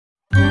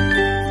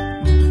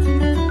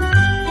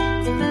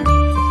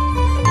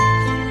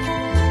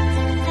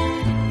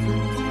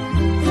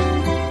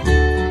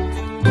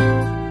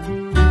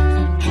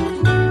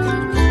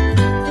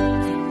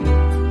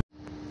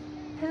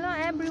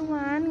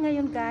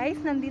guys,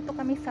 nandito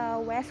kami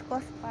sa West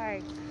Coast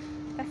Park.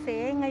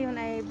 Kasi ngayon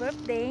ay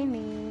birthday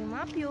ni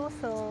Mapio.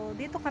 So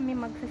dito kami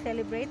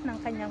magse-celebrate ng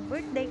kanyang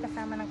birthday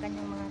kasama ng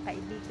kanyang mga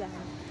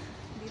kaibigan.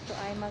 Dito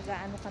ay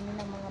mag-aano kami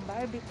ng mga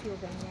barbecue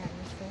ganyan.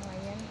 So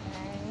ayan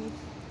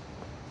guys.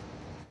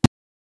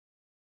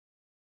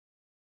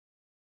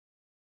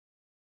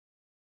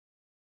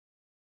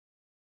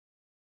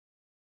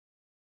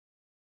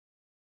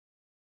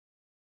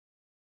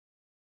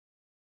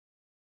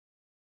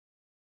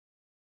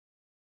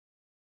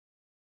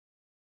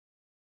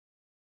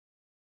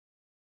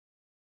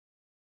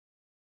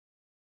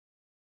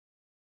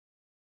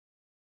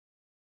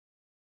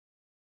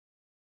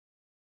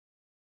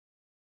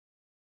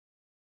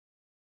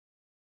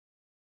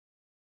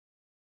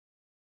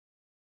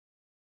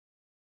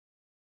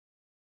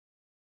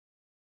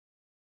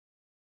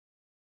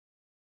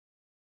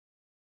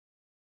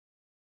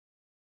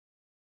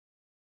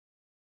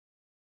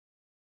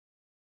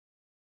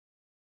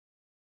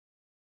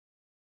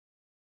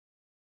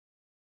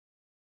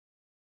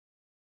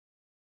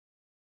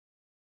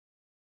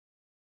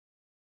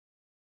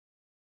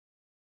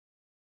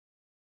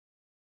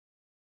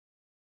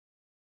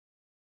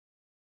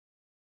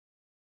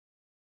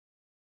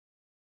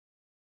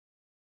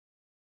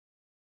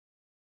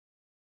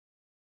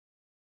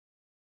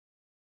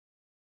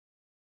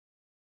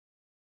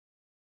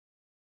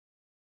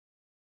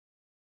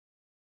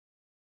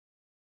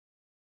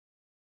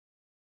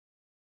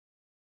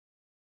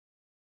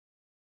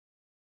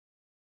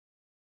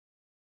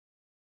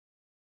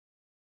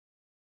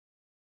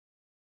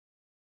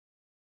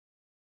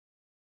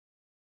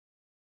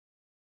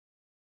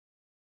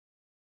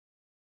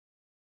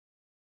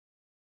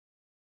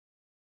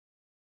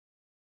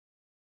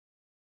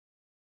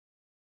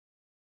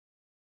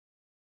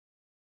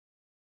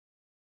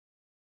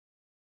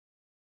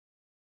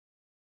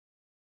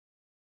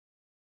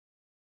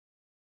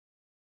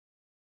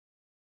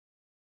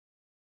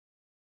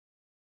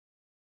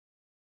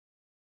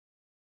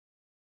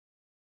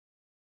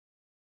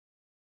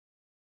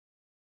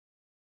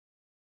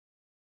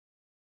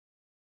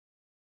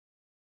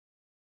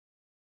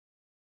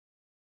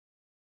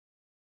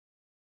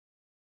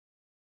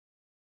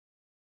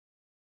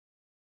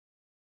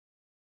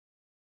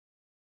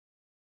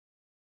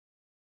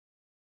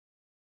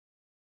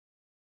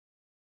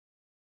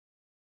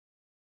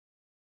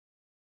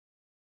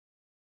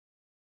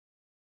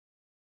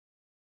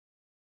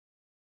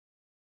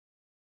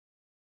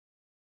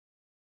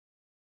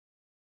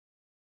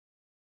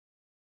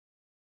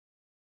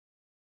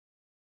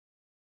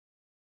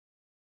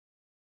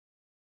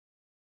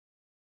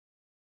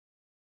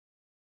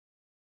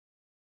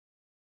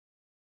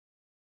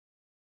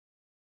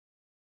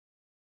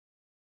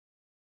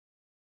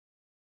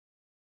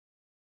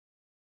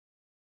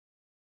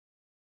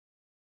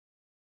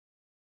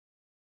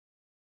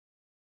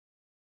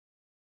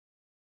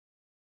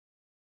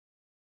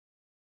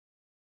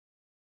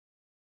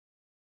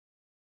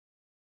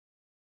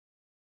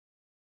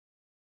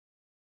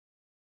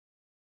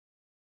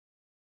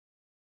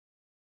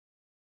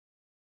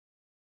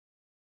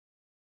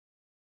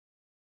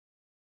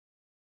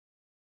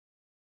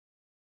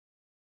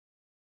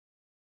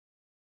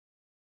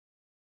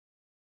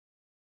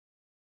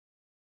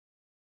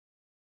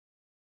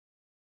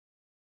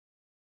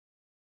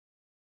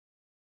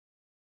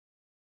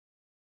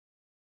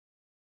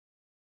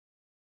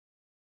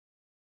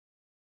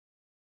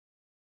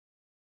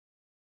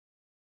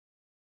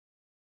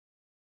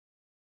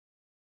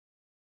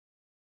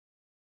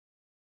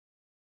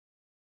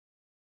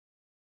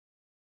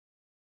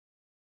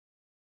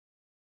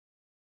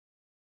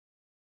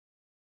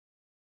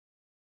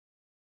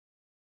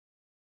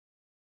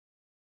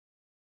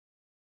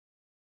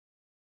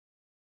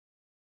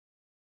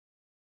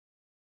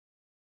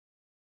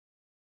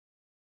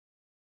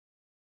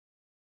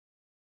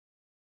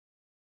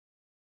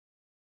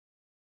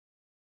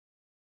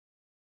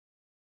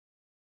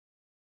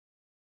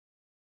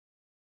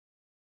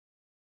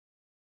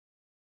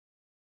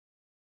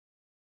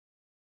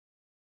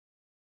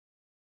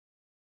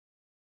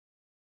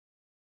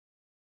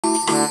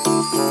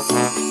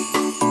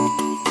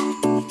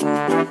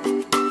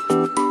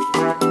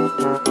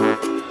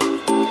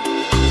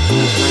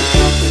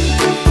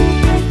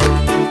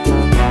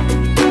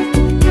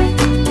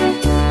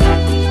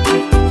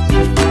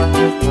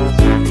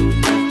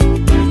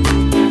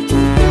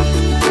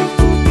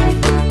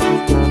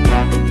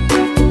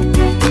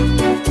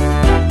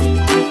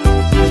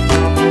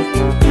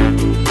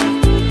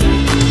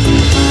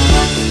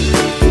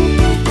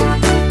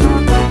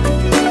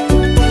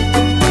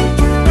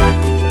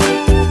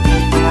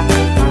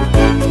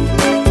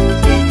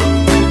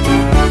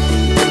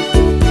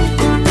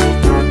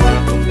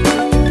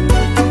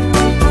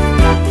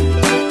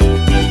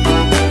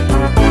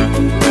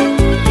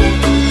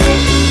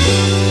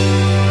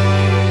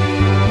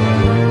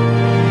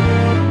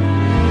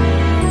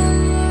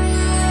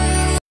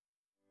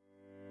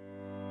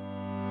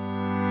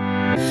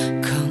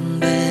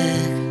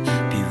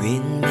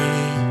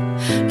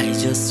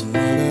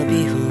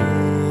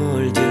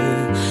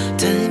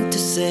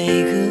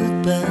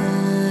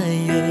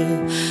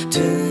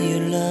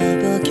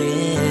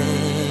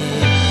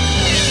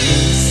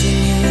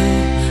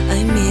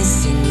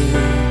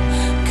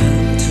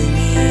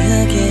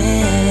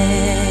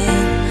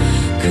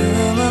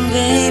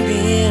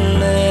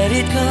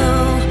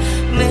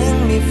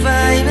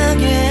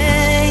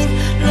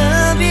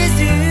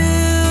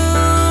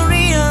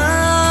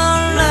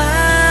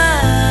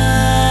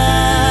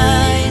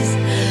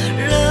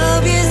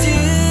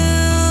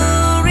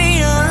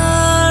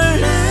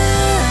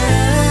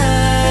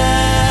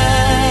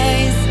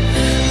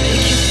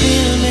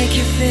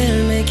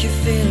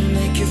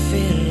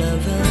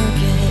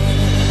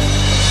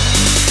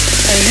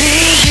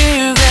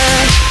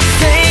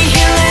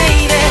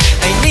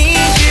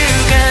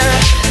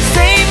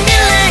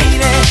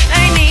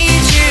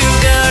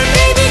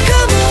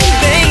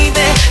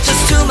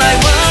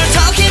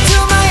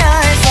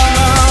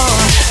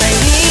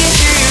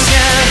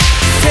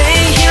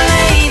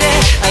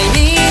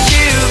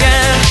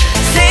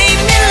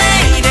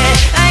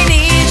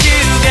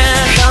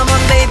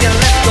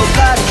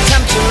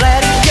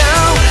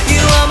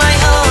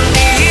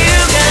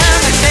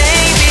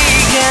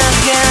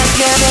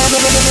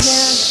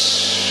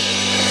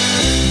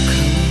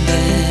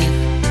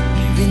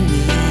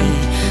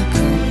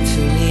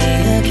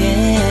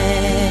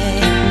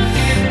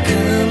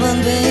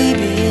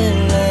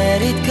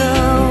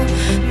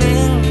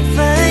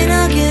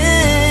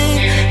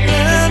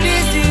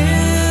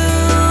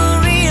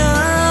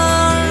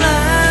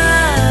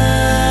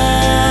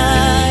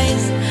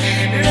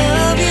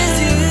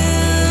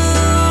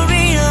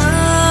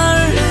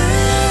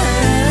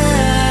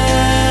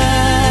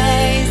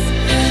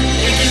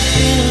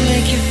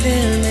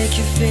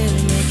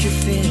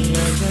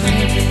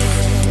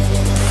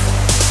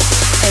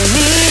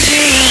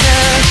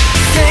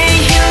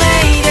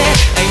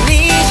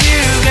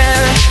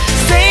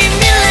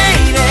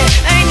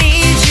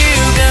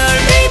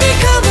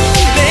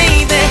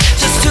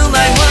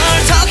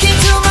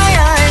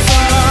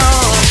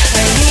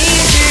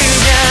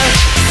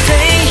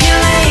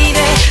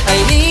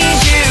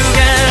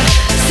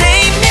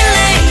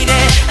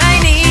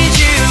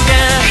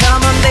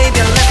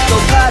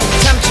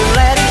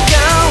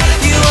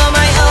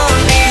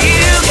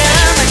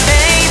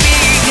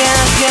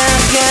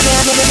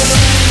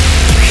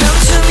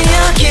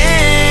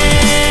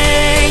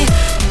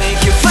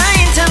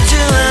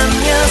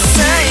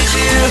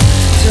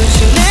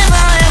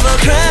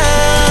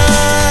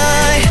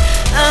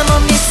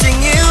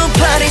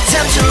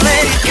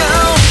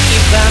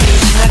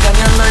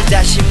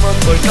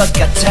 올 것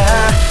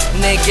같아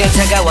내게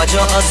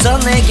다가와줘 어서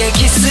내게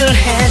키스를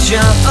해줘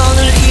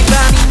오늘 이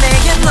밤이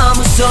내게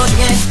너무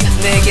소중해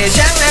내게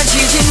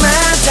장난치지 마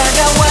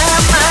다가와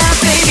my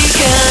baby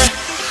girl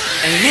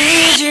I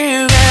need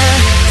you girl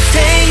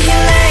stay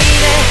here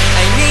lady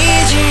I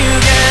need you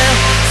girl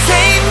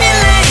save me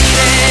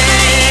lady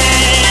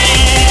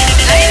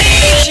I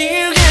need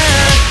you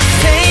girl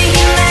stay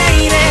here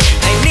lady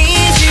I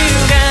need you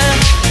girl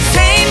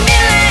save me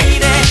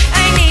lady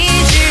I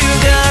need you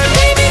girl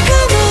baby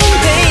come on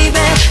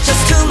baby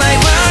just to my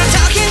world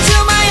talking to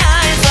my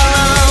eyes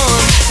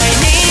alone I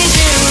need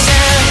you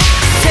girl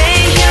stay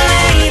here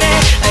lady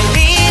I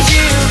need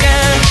you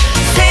girl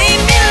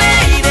save me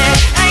lady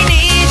I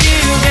need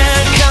you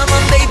girl come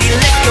on baby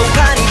let's go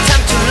party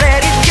time to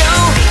let it go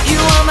you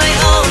are my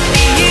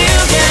only you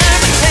girl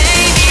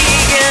baby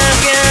girl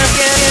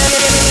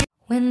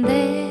When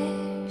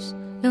there's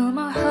no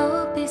more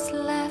hope is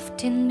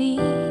left in me,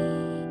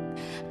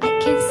 I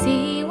can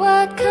see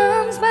what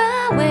comes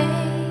my way,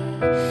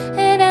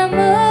 and I'm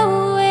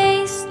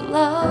always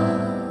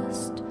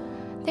lost.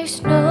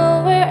 There's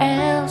nowhere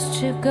else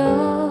to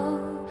go.